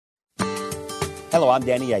Hello, I'm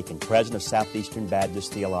Danny Aiken, president of Southeastern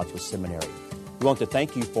Baptist Theological Seminary. We want to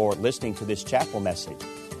thank you for listening to this chapel message.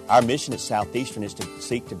 Our mission at Southeastern is to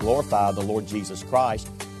seek to glorify the Lord Jesus Christ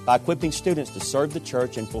by equipping students to serve the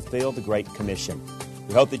church and fulfill the Great Commission.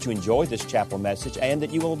 We hope that you enjoy this chapel message and that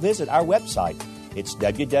you will visit our website. It's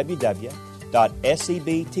www.sebts.edu.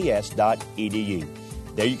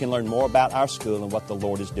 There you can learn more about our school and what the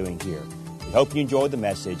Lord is doing here. We hope you enjoy the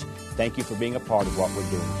message. Thank you for being a part of what we're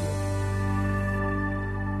doing here.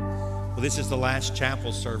 Well, this is the last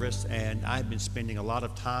chapel service, and I've been spending a lot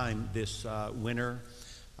of time this winter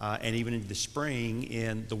and even into the spring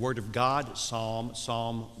in the Word of God Psalm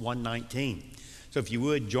 119. So if you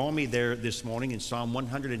would, join me there this morning in Psalm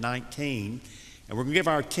 119, and we're going to give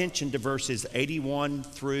our attention to verses 81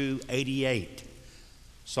 through 88.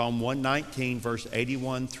 Psalm 119, verse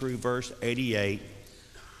 81 through verse 88.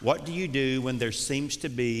 What do you do when there seems to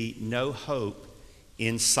be no hope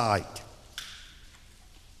in sight?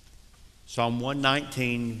 Psalm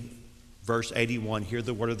 119, verse 81, hear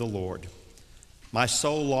the word of the Lord. My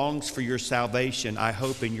soul longs for your salvation. I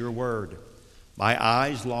hope in your word. My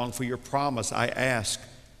eyes long for your promise. I ask,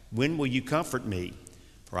 when will you comfort me?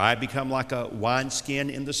 For I have become like a wineskin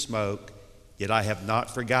in the smoke, yet I have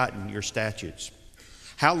not forgotten your statutes.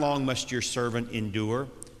 How long must your servant endure?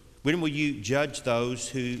 When will you judge those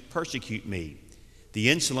who persecute me? The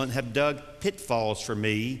insolent have dug pitfalls for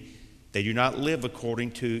me. They do not live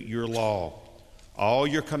according to your law. All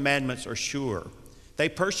your commandments are sure. They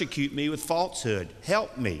persecute me with falsehood.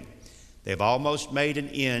 Help me. They've almost made an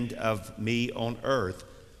end of me on earth,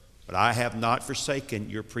 but I have not forsaken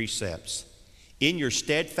your precepts. In your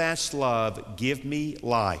steadfast love, give me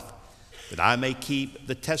life, that I may keep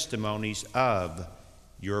the testimonies of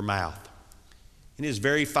your mouth. In his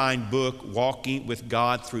very fine book, Walking with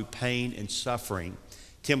God Through Pain and Suffering,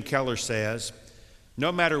 Tim Keller says, no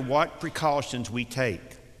matter what precautions we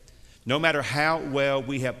take, no matter how well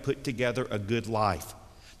we have put together a good life,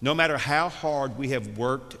 no matter how hard we have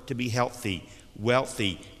worked to be healthy,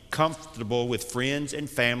 wealthy, comfortable with friends and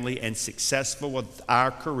family, and successful with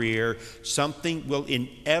our career, something will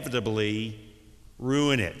inevitably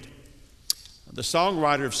ruin it. The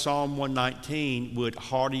songwriter of Psalm 119 would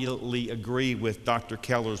heartily agree with Dr.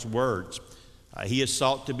 Keller's words. He has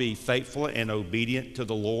sought to be faithful and obedient to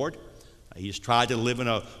the Lord. He has tried to live in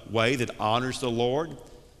a way that honors the Lord.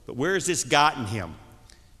 But where has this gotten him?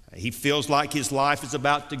 He feels like his life is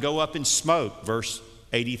about to go up in smoke, verse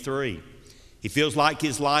 83. He feels like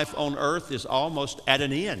his life on earth is almost at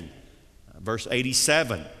an end, verse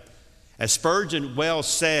 87. As Spurgeon well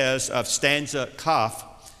says of stanza Kaf,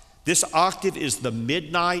 this octave is the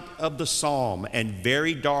midnight of the psalm, and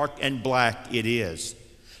very dark and black it is.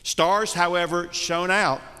 Stars, however, shone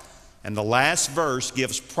out, and the last verse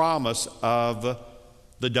gives promise of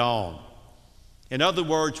the dawn. In other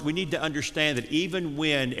words, we need to understand that even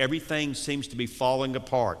when everything seems to be falling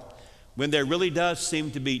apart, when there really does seem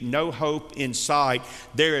to be no hope in sight,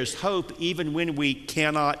 there is hope even when we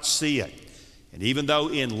cannot see it. And even though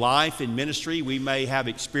in life, in ministry, we may have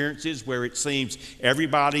experiences where it seems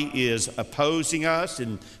everybody is opposing us.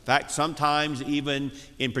 In fact, sometimes even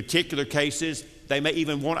in particular cases, they may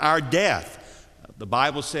even want our death. The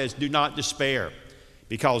Bible says, do not despair,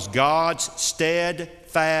 because God's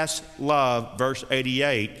steadfast love, verse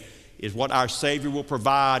 88, is what our Savior will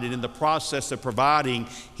provide, and in the process of providing,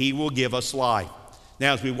 He will give us life.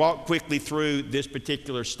 Now, as we walk quickly through this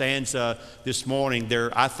particular stanza this morning, there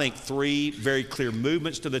are, I think, three very clear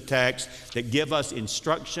movements to the text that give us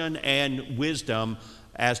instruction and wisdom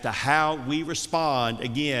as to how we respond,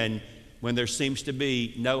 again, when there seems to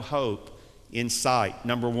be no hope in sight.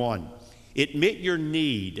 Number one, admit your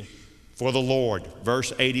need for the Lord.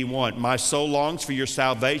 Verse 81, my soul longs for your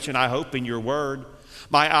salvation. I hope in your word.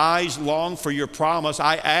 My eyes long for your promise.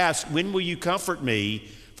 I ask, when will you comfort me?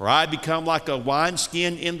 For I become like a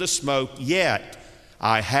wineskin in the smoke, yet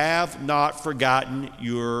I have not forgotten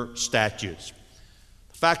your statutes.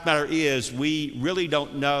 The fact of the matter is, we really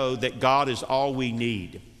don't know that God is all we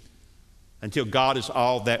need until God is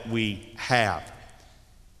all that we have.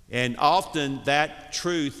 And often that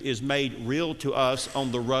truth is made real to us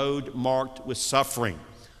on the road marked with suffering,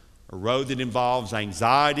 a road that involves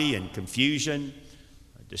anxiety and confusion,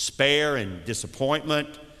 despair and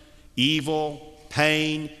disappointment, evil,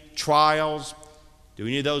 pain, trials. Do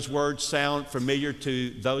any of those words sound familiar to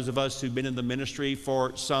those of us who've been in the ministry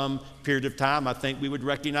for some period of time? I think we would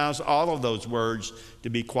recognize all of those words to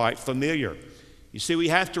be quite familiar. You see, we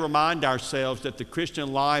have to remind ourselves that the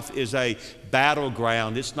Christian life is a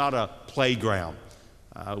battleground. It's not a playground.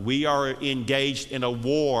 We are engaged in a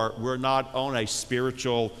war. We're not on a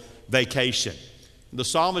spiritual vacation. The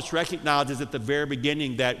psalmist recognizes at the very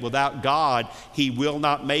beginning that without God, he will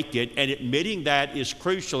not make it, and admitting that is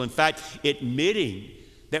crucial. In fact, admitting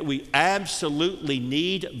that we absolutely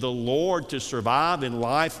need the Lord to survive in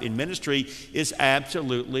life, in ministry, is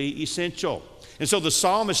absolutely essential. And so the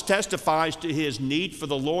psalmist testifies to his need for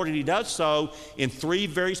the Lord, and he does so in three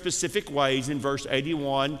very specific ways in verse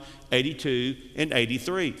 81, 82, and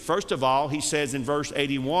 83. First of all, he says in verse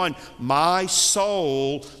 81, "My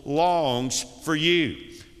soul longs for you."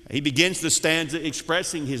 He begins the stanza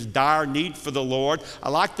expressing his dire need for the Lord. I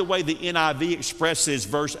like the way the NIV expresses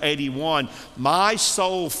verse 81, "My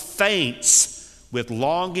soul faints with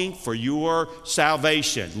longing for your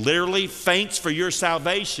salvation." Literally, faints for your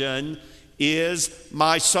salvation is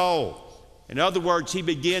my soul. In other words, he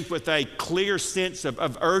begins with a clear sense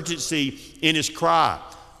of urgency in his cry.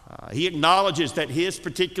 He acknowledges that his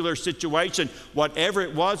particular situation, whatever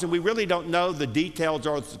it was, and we really don't know the details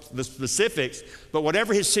or the specifics, but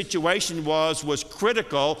whatever his situation was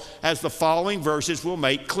critical, as the following verses will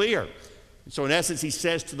make clear. So in essence, he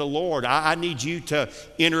says to the Lord, I need you to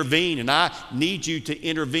intervene, and I need you to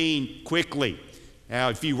intervene quickly. Now,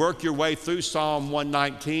 if you work your way through Psalm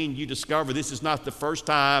 119, you discover this is not the first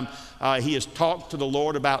time he has talked to the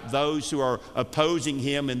Lord about those who are opposing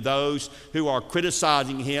him and those who are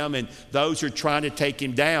criticizing him and those who are trying to take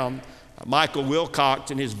him down. Michael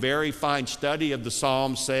Wilcox, in his very fine study of the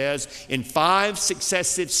Psalm, says, in 5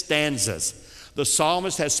 successive stanzas, the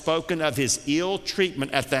psalmist has spoken of his ill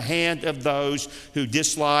treatment at the hand of those who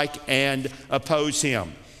dislike and oppose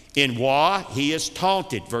him. In Wah, he is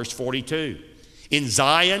taunted, verse 42. In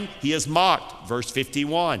Zion, he is mocked, verse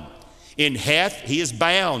 51. In Heth, he is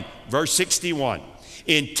bound, verse 61.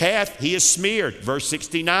 In Teth, he is smeared, verse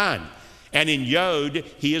 69. And in Yod,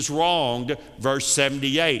 he is wronged, verse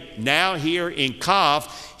 78. Now here in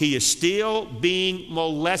Kaf, he is still being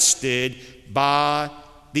molested by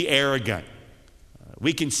the arrogant.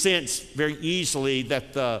 We can sense very easily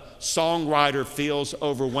that the songwriter feels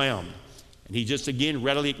overwhelmed. And he just again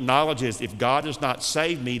readily acknowledges, if God does not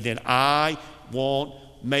save me, then I won't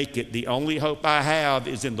make it. The only hope I have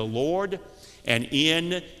is in the Lord and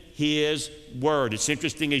in his word. It's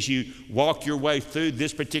interesting, as you walk your way through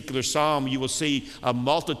this particular psalm, you will see a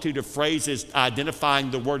multitude of phrases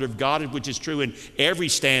identifying the word of God, which is true in every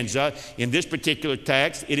stanza. In this particular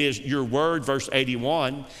text, it is your word, verse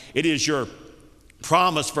 81. It is your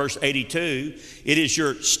promise, verse 82. It is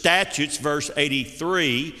your statutes, verse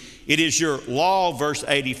 83. It is your law, verse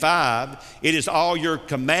 85. It is all your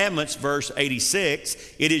commandments, verse 86.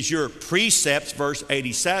 It is your precepts, verse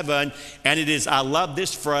 87. And it is, I love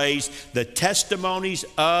this phrase, the testimonies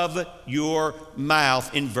of your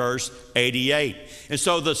mouth in verse 88. And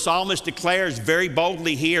so the psalmist declares very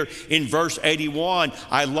boldly here in verse 81,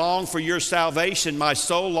 I long for your salvation. My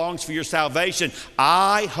soul longs for your salvation.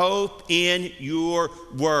 I hope in your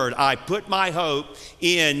word. I put my hope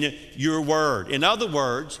in your word. In other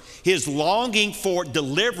words, his longing for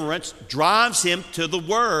deliverance drives him to the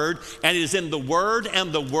word, and it is in the word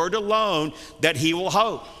and the word alone that he will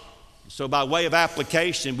hope. So by way of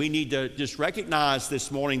application, we need to just recognize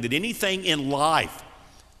this morning that anything in life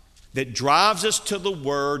that drives us to the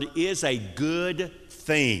word is a good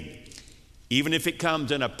thing, even if it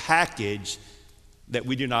comes in a package that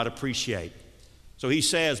we do not appreciate. So he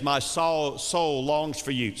says, my soul longs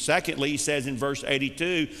for you. Secondly, he says in verse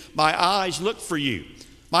 82, my eyes look for you.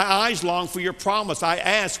 My eyes long for your promise. I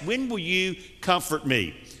ask, when will you comfort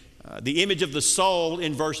me? The image of the soul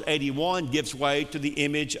in verse 81 gives way to the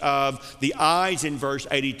image of the eyes in verse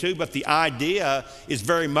 82, but the idea is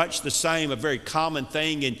very much the same, a very common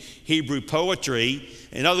thing in Hebrew poetry.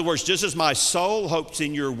 In other words, just as my soul hopes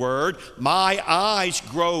in your word, my eyes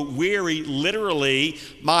grow weary, literally,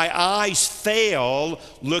 my eyes fail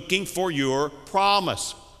looking for your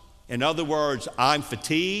promise. In other words, I'm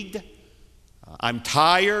fatigued, I'm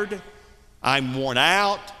tired, I'm worn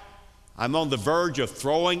out, I'm on the verge of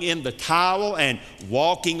throwing in the towel and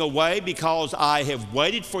walking away because I have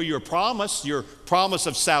waited for your promise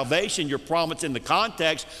of salvation, your promise in the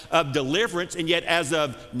context of deliverance, and yet as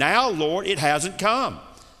of now, Lord, it hasn't come.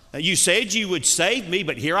 Now, you said you would save me,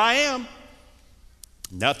 but here I am.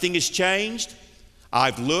 Nothing has changed.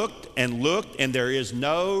 I've looked, and there is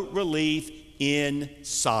no relief in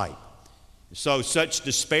sight. So such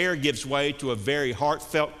despair gives way to a very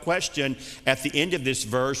heartfelt question at the end of this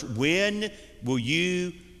verse, when will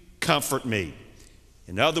you comfort me?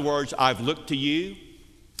 In other words, I've looked to you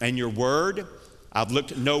and your word. I've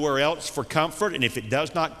looked nowhere else for comfort, and if it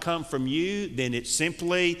does not come from you, then it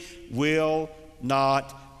simply will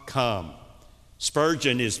not come.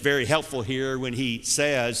 Spurgeon is very helpful here when he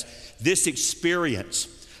says, this experience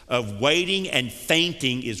of waiting and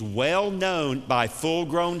fainting is well known by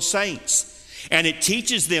full-grown saints, and it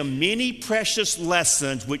teaches them many precious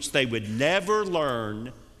lessons which they would never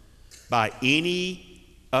learn by any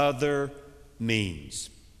other means.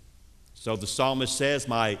 So the psalmist says,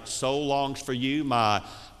 my soul longs for you, my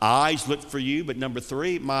eyes look for you, but number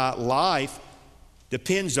 3, my life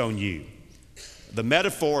depends on you. The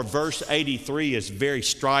metaphor of verse 83 is very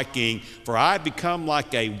striking. For I become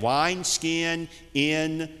like a wineskin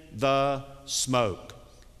in the smoke.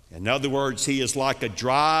 In other words, he is like a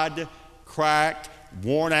dried, cracked,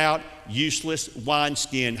 worn out, useless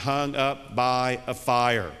wineskin hung up by a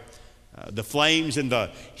fire. The flames and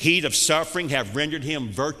the heat of suffering have rendered him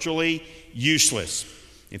virtually useless.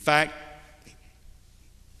 In fact,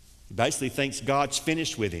 he basically thinks God's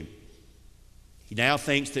finished with him. He now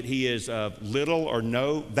thinks that he is of little or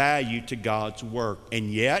no value to God's work.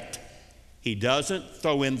 And yet, he doesn't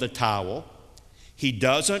throw in the towel. He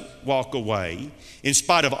doesn't walk away. In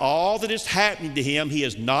spite of all that is happening to him, he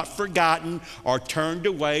has not forgotten or turned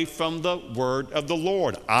away from the word of the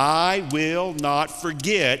Lord. I will not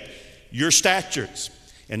forget your statutes.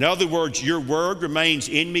 In other words, your word remains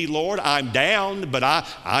in me, Lord. I'm down, but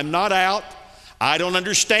I'm not out. I don't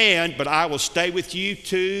understand, but I will stay with you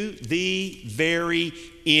to the very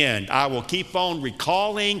end. I will keep on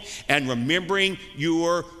recalling and remembering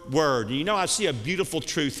your word. And you know, I see a beautiful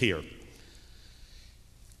truth here.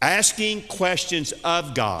 Asking questions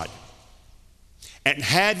of God and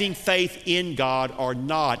having faith in God are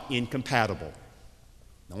not incompatible.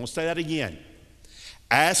 I want to say that again.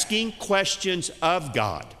 Asking questions of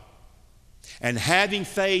God and having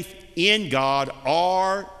faith in God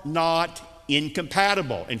are not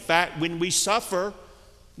incompatible. In fact, when we suffer,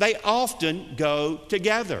 they often go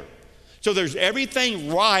together. So there's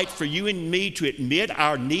everything right for you and me to admit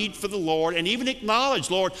our need for the Lord and even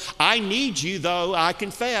acknowledge, Lord, I need you, though I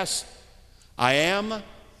confess I am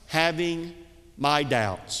having my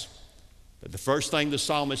doubts. But the first thing the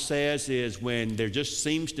psalmist says is when there just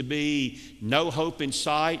seems to be no hope in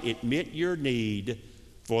sight, admit your need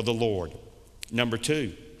for the Lord. Number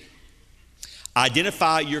 2,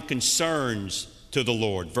 identify your concerns to the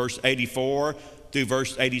Lord. Verse 84 through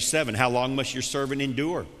verse 87. How long must your servant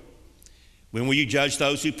endure? When will you judge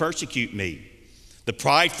those who persecute me? The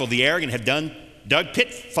prideful, the arrogant have dug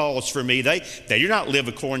pitfalls for me. They do not live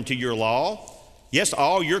according to your law. Yes,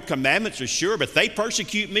 all your commandments are sure, but they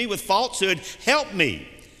persecute me with falsehood. Help me.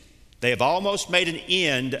 They have almost made an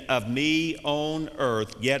end of me on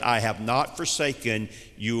earth, yet I have not forsaken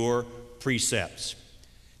your precepts.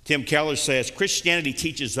 Tim Keller says, Christianity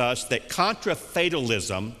teaches us that contra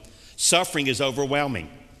fatalism, suffering is overwhelming.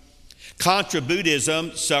 Contra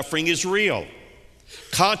Buddhism, suffering is real.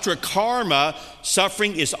 Contra karma,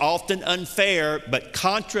 suffering is often unfair, but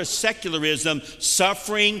contra secularism,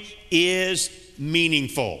 suffering is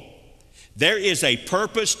meaningful. There is a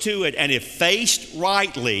purpose to it, and if faced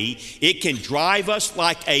rightly, it can drive us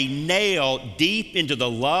like a nail deep into the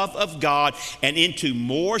love of God and into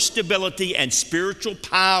more stability and spiritual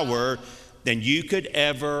power than you could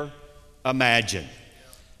ever imagine.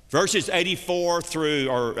 Verses 84 through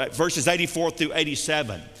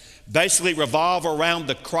 87 basically revolve around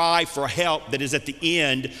the cry for help that is at the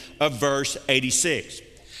end of verse 86.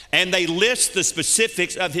 And they list the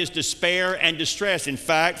specifics of his despair and distress. In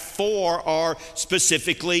fact, 4 are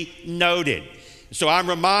specifically noted. So I'm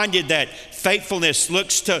reminded that faithfulness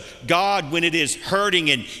looks to God when it is hurting,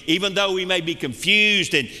 and even though we may be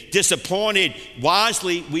confused and disappointed,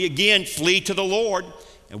 wisely we again flee to the Lord.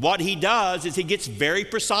 And what he does is he gets very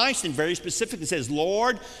precise and very specific and says,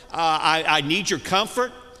 Lord, I need your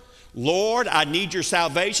comfort. Lord, I need your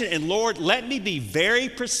salvation. And Lord, let me be very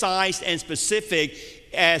precise and specific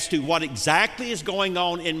as to what exactly is going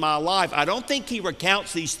on in my life. I don't think he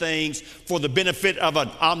recounts these things for the benefit of an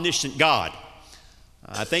omniscient God.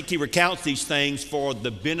 I think he recounts these things for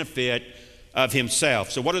the benefit of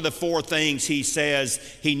himself. So what are the 4 things he says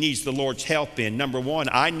he needs the Lord's help in? Number 1,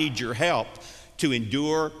 I need your help to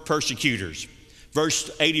endure persecutors.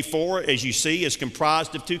 Verse 84, as you see, is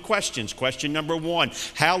comprised of 2 questions. Question number 1,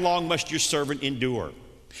 how long must your servant endure?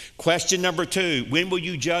 Question number 2, when will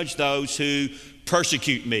you judge those who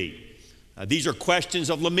persecute me? These are questions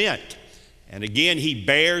of lament. And again, he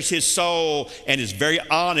bears his soul and is very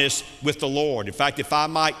honest with the Lord. In fact, if I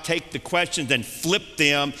might take the questions and flip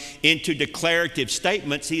them into declarative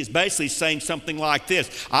statements, he is basically saying something like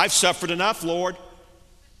this: I've suffered enough, Lord.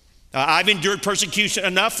 I've endured persecution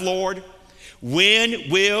enough, Lord. When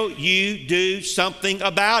will you do something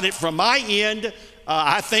about it? From my end,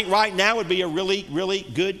 I think right now would be a really, really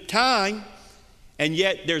good time. And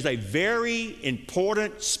yet there's a very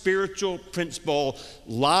important spiritual principle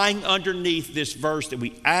lying underneath this verse that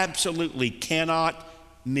we absolutely cannot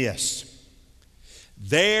miss.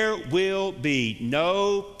 There will be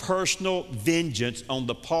no personal vengeance on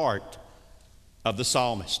the part of the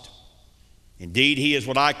psalmist. Indeed, he is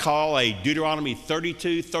what I call a Deuteronomy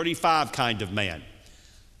 32:35 kind of man.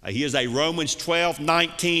 He is a Romans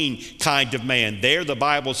 12:19 kind of man. There the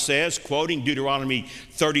Bible says, quoting Deuteronomy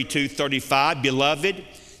 32:35, "Beloved,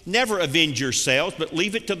 never avenge yourselves, but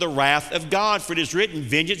leave it to the wrath of God. For it is written,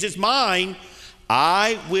 vengeance is mine,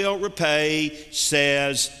 I will repay,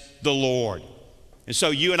 says the Lord." And so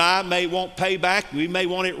you and I may want payback. We may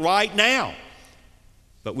want it right now.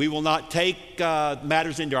 But we will not take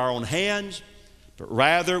matters into our own hands, but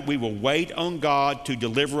rather we will wait on God to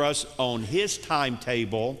deliver us on His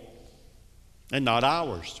timetable and not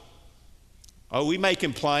ours. Oh, we may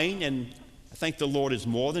complain, and I think the Lord is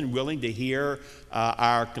more than willing to hear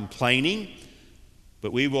our complaining,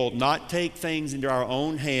 but we will not take things into our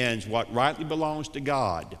own hands. What rightly belongs to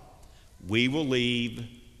God, we will leave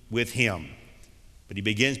with Him. But he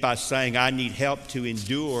begins by saying, I need help to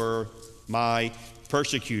endure my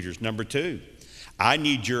persecutors. Number two, I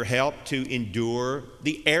need your help to endure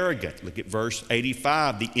the arrogant. Look at verse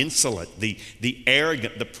 85, the insolent, the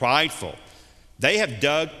arrogant, the prideful. They have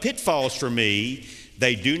dug pitfalls for me.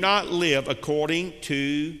 They do not live according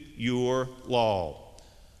to your law.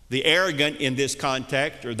 The arrogant in this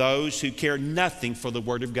context are those who care nothing for the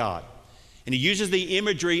word of God. And he uses the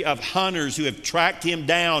imagery of hunters who have tracked him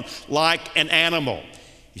down like an animal.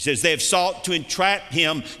 He says, they have sought to entrap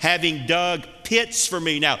him, having dug pits for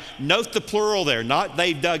me. Now, note the plural there, not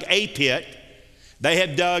they've dug a pit. They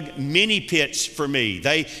have dug many pits for me.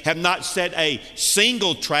 They have not set a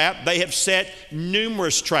single trap. They have set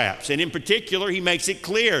numerous traps. And in particular, he makes it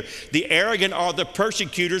clear, the arrogant are the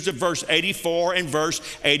persecutors of verse 84 and verse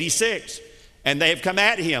 86. And they have come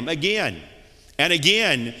at him again and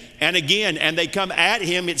again and again, and they come at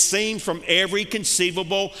him, it seems, from every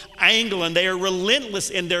conceivable angle, and they are relentless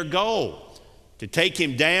in their goal to take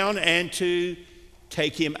him down and to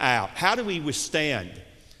take him out. How do we withstand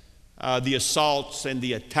the assaults and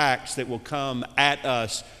the attacks that will come at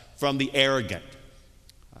us from the arrogant?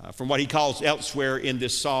 From what he calls elsewhere in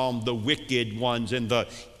this psalm, the wicked ones and the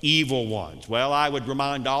evil ones. Well, I would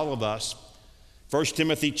remind all of us, 1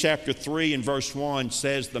 Timothy chapter 3 and verse 1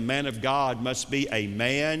 says the man of God must be a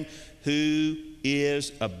man who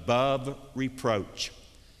is above reproach.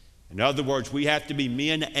 In other words, we have to be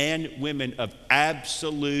men and women of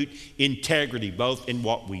absolute integrity, both in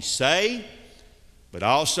what we say, but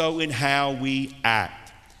also in how we act.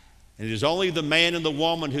 And it is only the man and the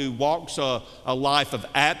woman who walks a life of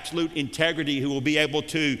absolute integrity who will be able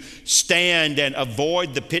to stand and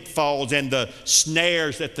avoid the pitfalls and the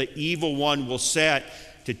snares that the evil one will set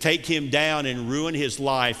to take him down and ruin his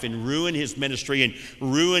life and ruin his ministry and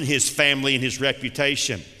ruin his family and his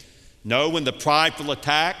reputation. No, when the prideful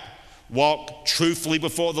attack, walk truthfully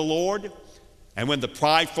before the Lord. And when the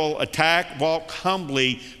prideful attack, walk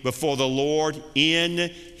humbly before the Lord in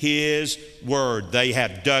His word. They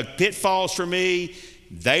have dug pitfalls for me.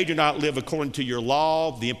 They do not live according to your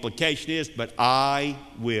law. The implication is, but I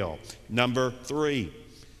will. Number 3,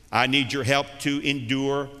 I need your help to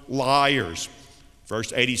endure liars.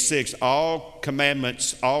 Verse 86, all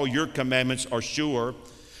your commandments are sure.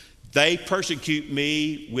 They persecute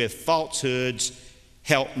me with falsehoods.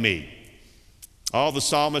 Help me. All the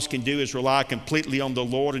psalmist can do is rely completely on the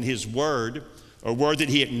Lord and His word, a word that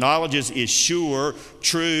he acknowledges is sure,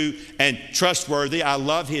 true, and trustworthy. I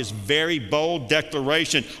love his very bold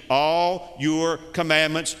declaration, all your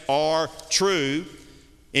commandments are true.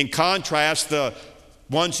 In contrast, the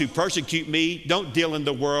ones who persecute me don't deal in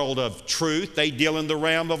the world of truth. They deal in the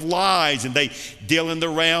realm of lies, and they deal in the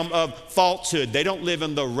realm of falsehood. They don't live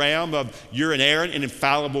in the realm of your inerrant and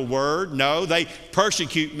infallible word. No, they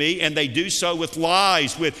persecute me, and they do so with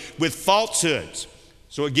lies, with falsehoods.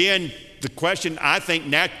 So again, the question I think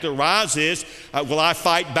naturally arises, will I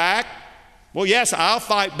fight back? Well, yes, I'll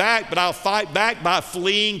fight back, but I'll fight back by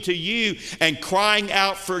fleeing to you and crying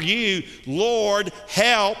out for you, Lord,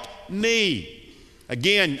 help me.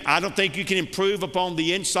 Again, I don't think you can improve upon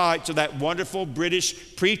the insights of that wonderful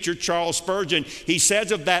British preacher, Charles Spurgeon. He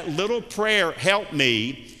says of that little prayer, help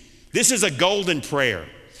me, this is a golden prayer,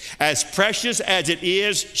 as precious as it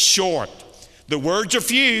is short. The words are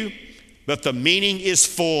few, but the meaning is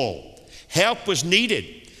full. Help was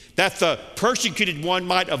needed, that the persecuted one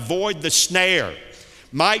might avoid the snare,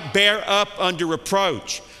 might bear up under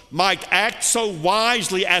reproach, might act so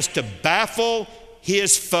wisely as to baffle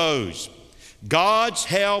his foes. God's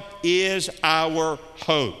help is our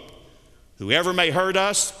hope. Whoever may hurt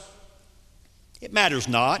us, it matters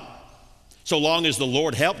not, so long as the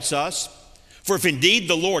Lord helps us. For if indeed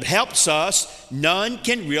the Lord helps us, none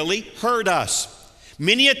can really hurt us.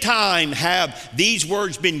 Many a time have these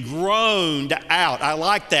words been groaned out. I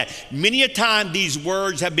like that. Many a time these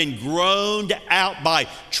words have been groaned out by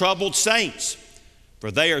troubled saints. For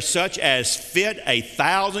they are such as fit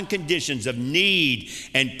 1,000 conditions of need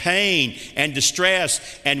and pain and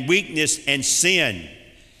distress and weakness and sin.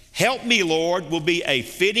 Help me, Lord, will be a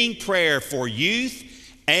fitting prayer for youth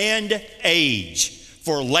and age,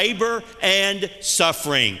 for labor and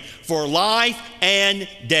suffering, for life and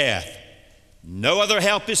death. No other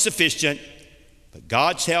help is sufficient, but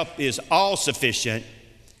God's help is all sufficient,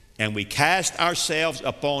 and we cast ourselves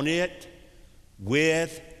upon it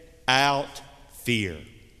without fear.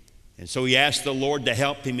 And so he asked the Lord to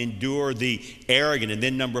help him endure the arrogant. And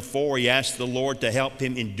then number 4, he asked the Lord to help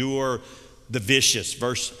him endure the vicious.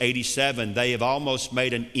 Verse 87, they have almost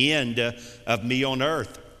made an end of me on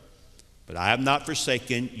earth, but I have not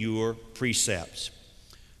forsaken your precepts.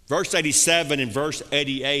 Verse 87 and verse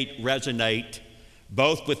 88 resonate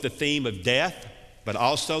both with the theme of death, but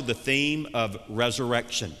also the theme of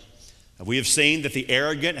resurrection. We have seen that the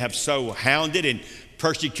arrogant have so hounded and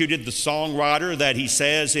persecuted the songwriter that he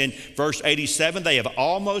says in verse 87, they have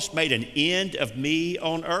almost made an end of me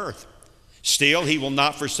on earth. Still, he will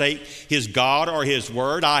not forsake his God or his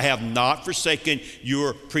word. I have not forsaken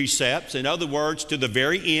your precepts. In other words, to the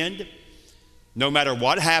very end, no matter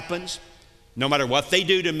what happens, no matter what they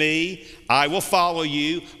do to me, I will follow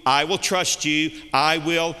you, I will trust you, I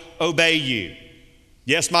will obey you.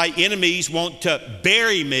 Yes, my enemies want to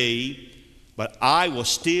bury me, but I will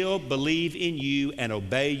still believe in you and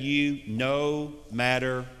obey you no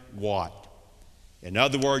matter what. In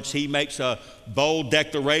other words, he makes a bold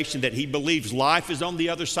declaration that he believes life is on the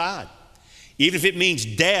other side, even if it means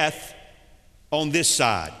death on this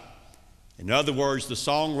side. In other words, the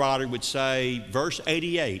songwriter would say, verse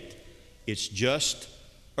 88, it's just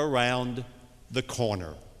around the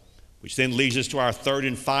corner. Which then leads us to our third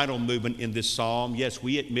and final movement in this psalm. Yes,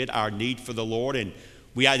 we admit our need for the Lord and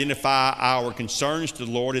we identify our concerns to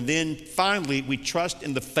the Lord. And then finally, we trust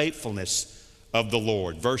in the faithfulness of the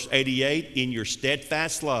Lord. Verse 88, in your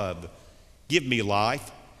steadfast love, give me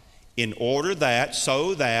life in order that,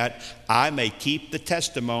 so that I may keep the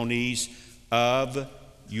testimonies of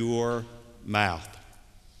your mouth.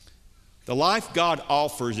 The life God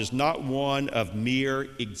offers is not one of mere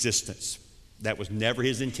existence. That was never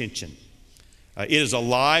his intention. It is a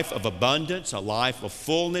life of abundance, a life of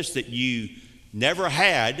fullness that you never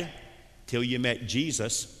had till you met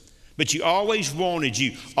Jesus, but you always wanted,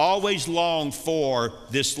 you always longed for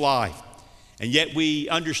this life. And yet we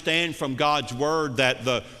understand from God's word that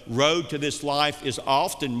the road to this life is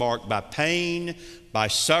often marked by pain, by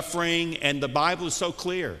suffering, and the Bible is so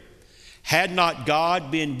clear. Had not God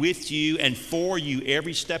been with you and for you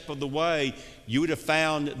every step of the way, you would have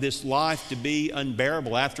found this life to be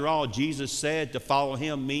unbearable. After all, Jesus said to follow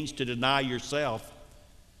him means to deny yourself,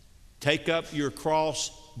 take up your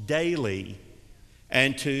cross daily,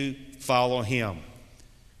 and to follow him.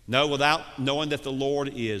 No, without knowing that the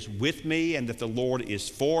Lord is with me and that the Lord is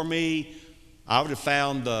for me, I would have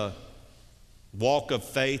found the walk of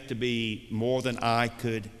faith to be more than I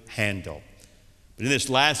could handle. But in this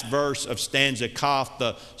last verse of stanza Kaf,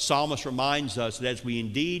 the psalmist reminds us that as we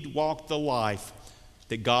indeed walk the life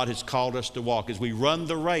that God has called us to walk, as we run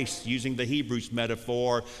the race, using the Hebrews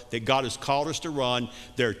metaphor that God has called us to run,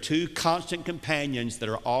 there are two constant companions that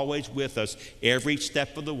are always with us every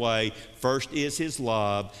step of the way. First is his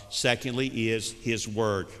love. Secondly is his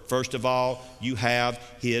word. First of all, you have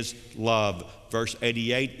his love. Verse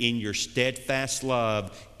 88, in your steadfast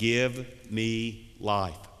love, give me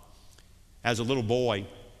life. As a little boy,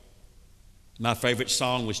 my favorite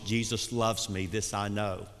song was Jesus Loves Me, This I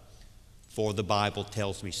Know, for the Bible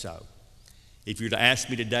tells me so. If you were to ask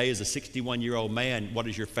me today as a 61-year-old man, what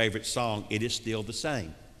is your favorite song? It is still the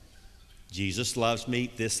same. Jesus loves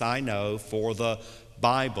me, this I know, for the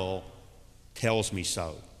Bible tells me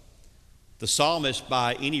so. The psalmist,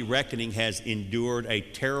 by any reckoning, has endured a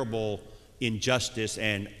terrible injustice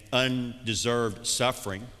and undeserved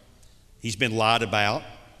suffering. He's been lied about.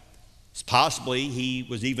 Possibly he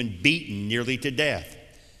was even beaten nearly to death.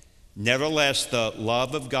 Nevertheless, the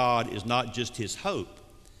love of God is not just his hope.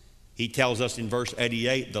 He tells us in verse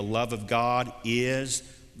 88, the love of God is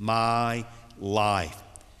my life.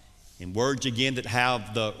 In words again that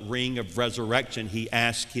have the ring of resurrection, he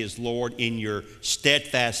asks his Lord, in your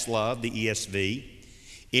steadfast love, the ESV,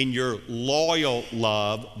 in your loyal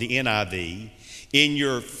love, the NIV, in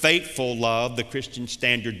your faithful love, the Christian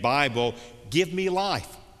Standard Bible, give me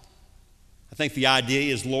life. I think the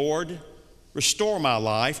idea is, Lord, restore my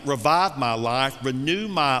life, revive my life, renew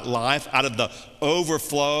my life out of the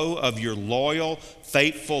overflow of your loyal,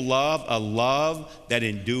 faithful love, a love that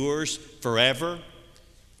endures forever.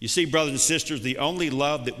 You see, brothers and sisters, the only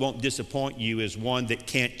love that won't disappoint you is one that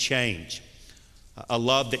can't change, a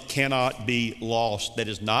love that cannot be lost, that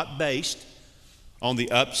is not based on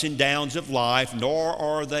the ups and downs of life,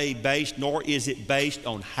 nor is it based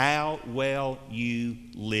on how well you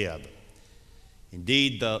live.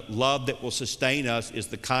 Indeed, the love that will sustain us is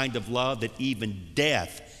the kind of love that even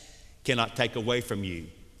death cannot take away from you.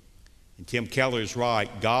 And Tim Keller is right.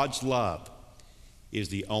 God's love is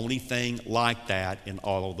the only thing like that in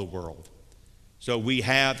all of the world. So we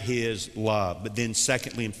have his love. But then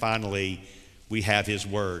secondly and finally, we have his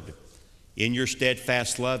word. In your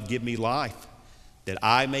steadfast love, give me life, that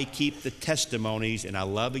I may keep the testimonies, and I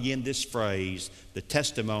love again this phrase, the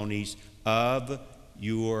testimonies of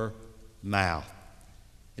your mouth.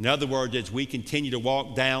 In other words, as we continue to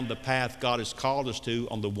walk down the path God has called us to,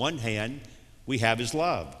 on the one hand, we have his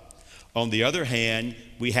love. On the other hand,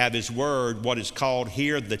 we have his word, what is called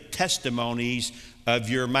here the testimonies of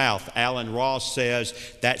your mouth. Alan Ross says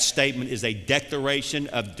that statement is a declaration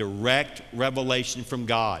of direct revelation from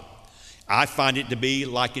God. I find it to be,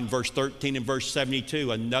 like in verse 13 and verse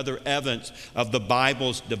 72, another evidence of the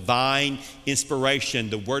Bible's divine inspiration.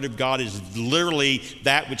 The Word of God is literally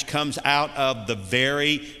that which comes out of the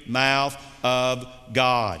very mouth of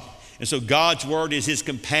God. And so God's Word is his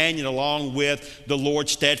companion along with the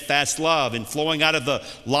Lord's steadfast love. And flowing out of the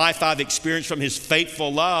life I've experienced from his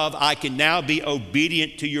faithful love, I can now be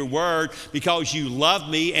obedient to your Word. Because you love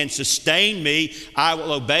me and sustain me, I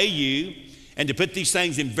will obey you. And to put these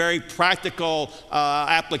things in very practical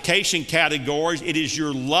application categories, it is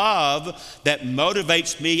your love that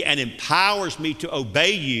motivates me and empowers me to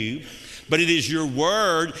obey you. But it is your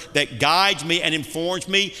word that guides me and informs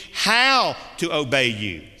me how to obey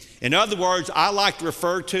you. In other words, I like to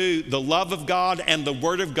refer to the love of God and the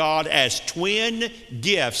word of God as twin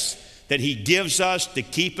gifts that he gives us to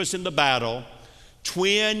keep us in the battle,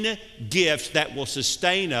 twin gifts that will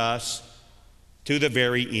sustain us to the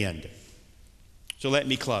very end. So let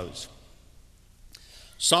me close.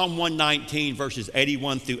 Psalm 119, verses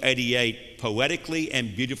 81 through 88, poetically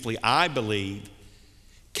and beautifully, I believe,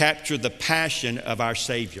 capture the passion of our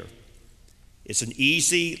Savior. It's an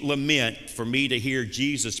easy lament for me to hear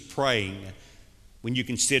Jesus praying when you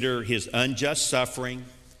consider his unjust suffering,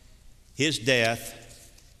 his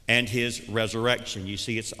death, and his resurrection. You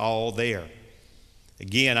see, it's all there.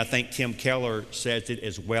 Again, I think Tim Keller says it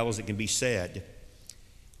as well as it can be said.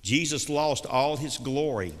 Jesus lost all his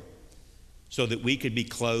glory so that we could be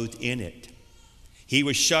clothed in it. He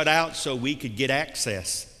was shut out so we could get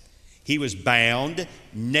access. He was bound,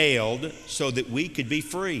 nailed, so that we could be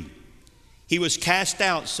free. He was cast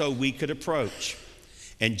out so we could approach.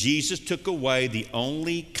 And Jesus took away the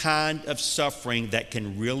only kind of suffering that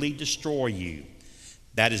can really destroy you.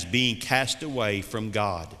 That is being cast away from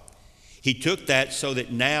God. He took that so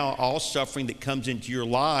that now all suffering that comes into your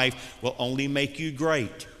life will only make you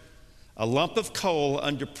great. A lump of coal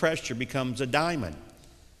under pressure becomes a diamond.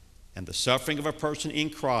 And the suffering of a person in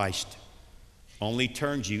Christ only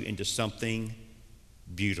turns you into something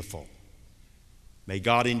beautiful. May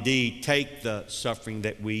God indeed take the suffering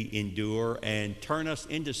that we endure and turn us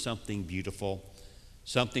into something beautiful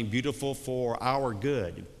for our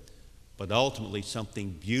good, but ultimately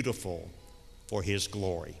something beautiful for his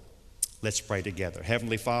glory. Let's pray together.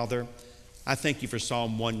 Heavenly Father, I thank you for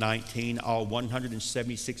Psalm 119, all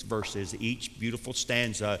 176 verses. Each beautiful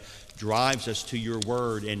stanza drives us to your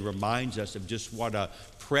word and reminds us of just what a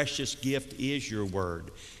precious gift is your word.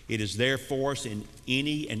 It is there for us in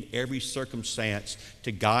any and every circumstance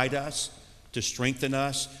to guide us, to strengthen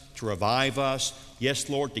us, to revive us. Yes,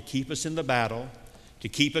 Lord, to keep us in the battle, to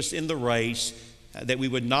keep us in the race, that we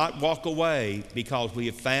would not walk away because we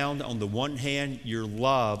have found on the one hand your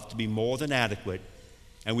love to be more than adequate,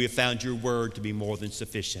 and we have found your word to be more than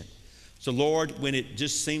sufficient. So Lord, when it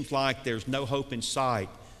just seems like there's no hope in sight,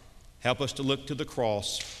 help us to look to the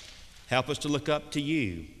cross. Help us to look up to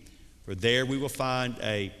you. For there we will find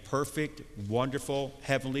a perfect, wonderful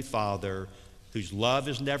Heavenly Father whose love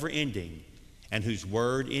is never ending and whose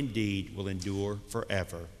word indeed will endure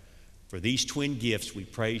forever. For these twin gifts we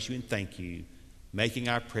praise you and thank you, making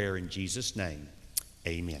our prayer in Jesus' name.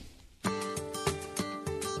 Amen.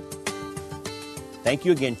 Thank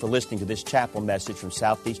you again for listening to this chapel message from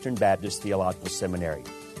Southeastern Baptist Theological Seminary.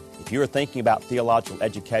 If you are thinking about theological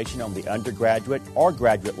education on the undergraduate or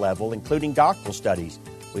graduate level, including doctoral studies,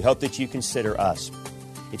 we hope that you consider us.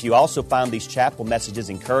 If you also find these chapel messages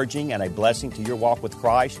encouraging and a blessing to your walk with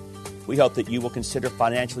Christ, we we hope that you will consider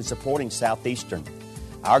financially supporting Southeastern.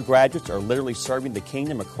 Our graduates are literally serving the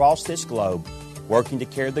kingdom across this globe, working to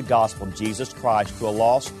carry the gospel of Jesus Christ to a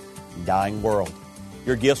lost and dying world.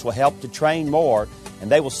 Your gifts will help to train more,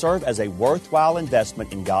 and they will serve as a worthwhile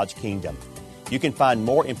investment in God's kingdom. You can find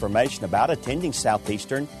more information about attending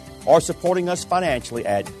Southeastern or supporting us financially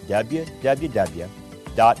at www.sebts.edu.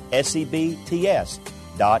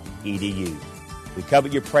 We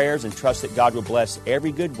covet your prayers and trust that God will bless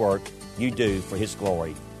every good work you do for His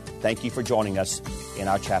glory. Thank you for joining us in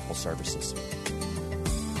our chapel services.